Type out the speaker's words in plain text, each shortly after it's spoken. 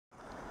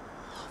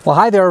Well,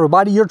 hi there,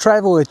 everybody. You're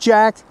traveling with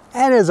Jack.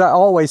 And as I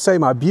always say,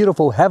 my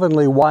beautiful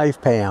heavenly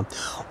wife, Pam.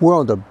 We're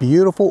on the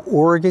beautiful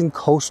Oregon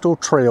Coastal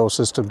Trail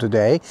System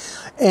today.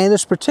 And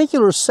this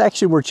particular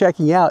section we're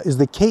checking out is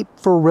the Cape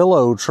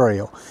Ferrelo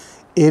Trail.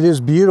 It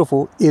is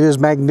beautiful. It is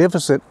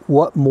magnificent.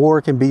 What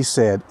more can be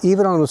said?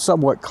 Even on a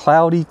somewhat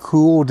cloudy,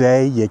 cool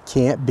day, you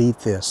can't beat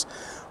this.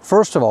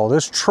 First of all,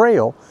 this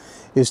trail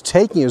is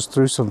taking us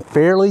through some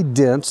fairly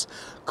dense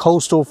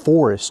coastal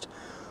forest.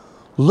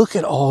 Look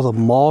at all the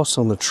moss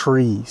on the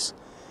trees.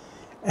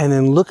 And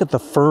then look at the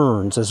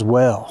ferns as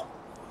well.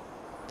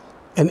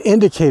 An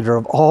indicator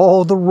of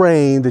all the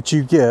rain that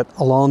you get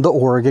along the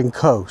Oregon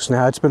coast.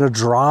 Now, it's been a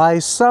dry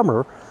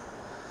summer,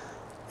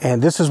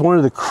 and this is one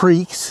of the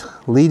creeks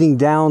leading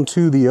down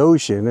to the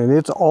ocean, and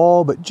it's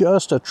all but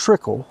just a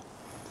trickle.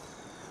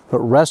 But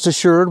rest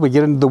assured, we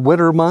get into the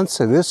winter months,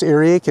 and this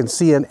area can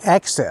see an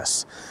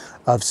excess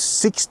of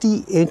 60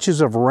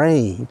 inches of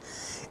rain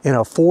in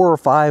a 4 or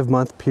 5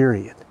 month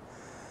period.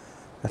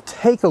 Now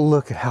take a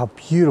look at how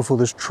beautiful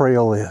this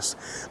trail is.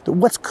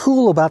 What's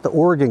cool about the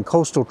Oregon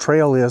Coastal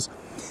Trail is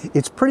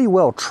it's pretty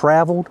well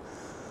traveled,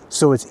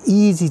 so it's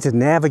easy to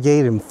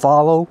navigate and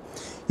follow.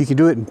 You can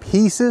do it in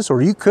pieces,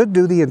 or you could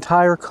do the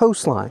entire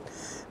coastline.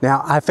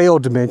 Now, I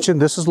failed to mention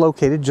this is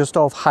located just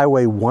off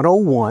Highway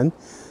 101,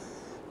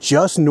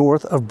 just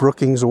north of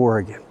Brookings,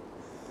 Oregon.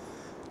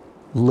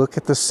 Look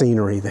at the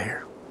scenery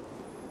there.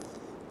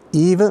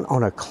 Even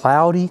on a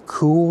cloudy,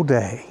 cool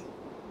day,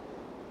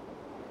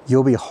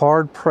 you'll be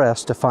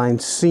hard-pressed to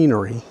find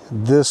scenery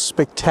this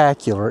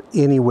spectacular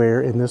anywhere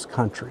in this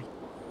country.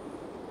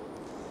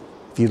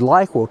 If you'd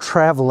like, we'll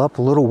travel up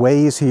a little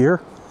ways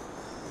here,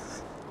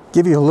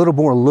 give you a little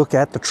more look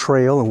at the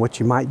trail and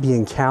what you might be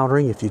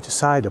encountering if you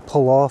decide to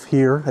pull off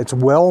here. It's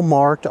well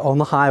marked on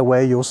the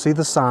highway. You'll see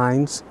the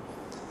signs.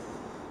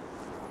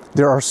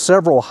 There are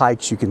several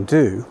hikes you can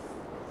do.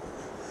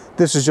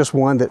 This is just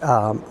one that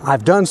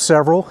I've done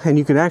several, and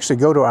you can actually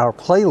go to our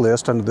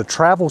playlist under the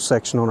travel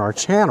section on our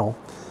channel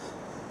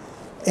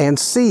and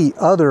see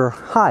other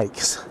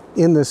hikes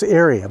in this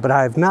area, but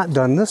I have not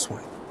done this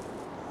one.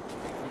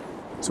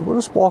 So we'll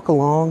just walk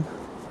along.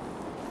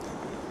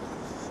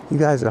 You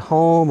guys at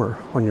home or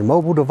on your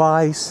mobile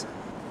device,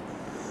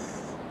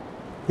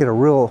 get a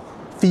real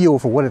feel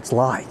for what it's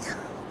like.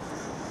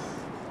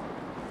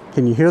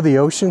 Can you hear the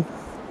ocean?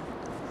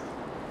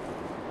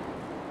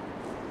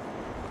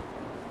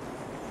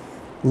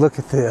 Look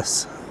at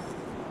this.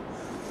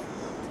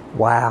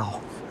 Wow.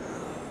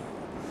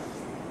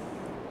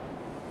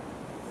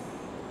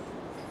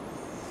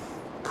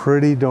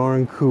 Pretty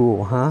darn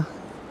cool, huh?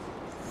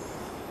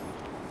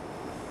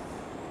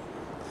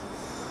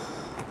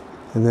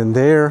 And then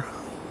there,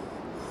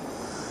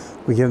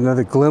 we get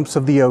another glimpse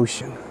of the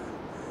ocean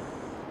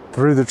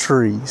through the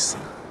trees.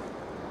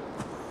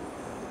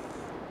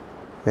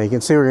 Now you can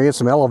see we're gonna get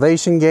some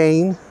elevation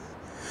gain.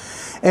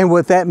 And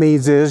what that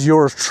means is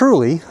yours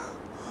truly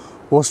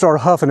will start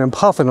huffing and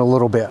puffing a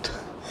little bit.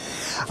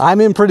 I'm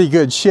in pretty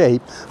good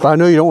shape, but I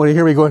know you don't want to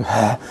hear me going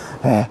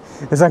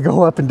as I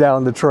go up and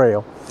down the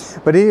trail.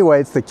 But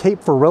anyway, it's the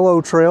Cape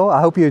Ferrelo Trail.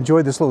 I hope you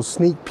enjoyed this little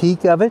sneak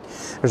peek of it.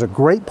 There's a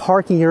great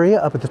parking area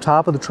up at the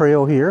top of the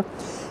trail here.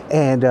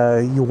 And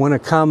you want to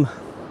come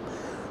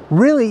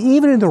really,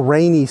 even in the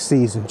rainy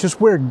season, just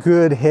wear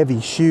good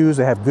heavy shoes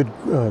that have good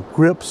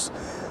grips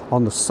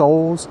on the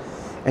soles,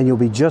 and you'll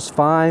be just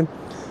fine.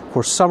 Of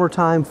course,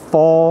 summertime,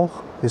 fall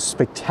is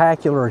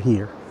spectacular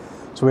here.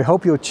 So we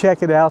hope you'll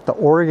check it out, the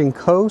Oregon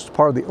Coast,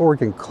 part of the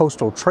Oregon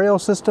Coastal Trail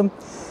System.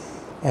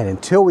 And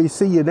until we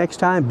see you next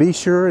time, be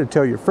sure to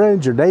tell your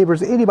friends, your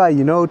neighbors, anybody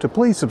you know to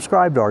please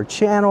subscribe to our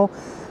channel,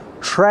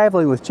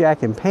 Traveling with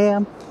Jack and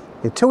Pam.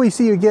 Until we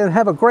see you again,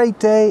 have a great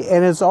day,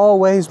 and as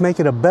always, make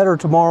it a better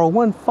tomorrow.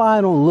 One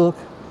final look.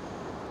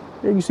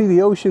 There you can see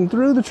the ocean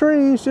through the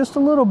trees just a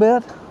little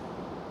bit.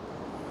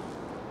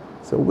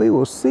 So we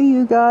will see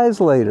you guys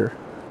later.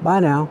 Bye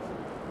now.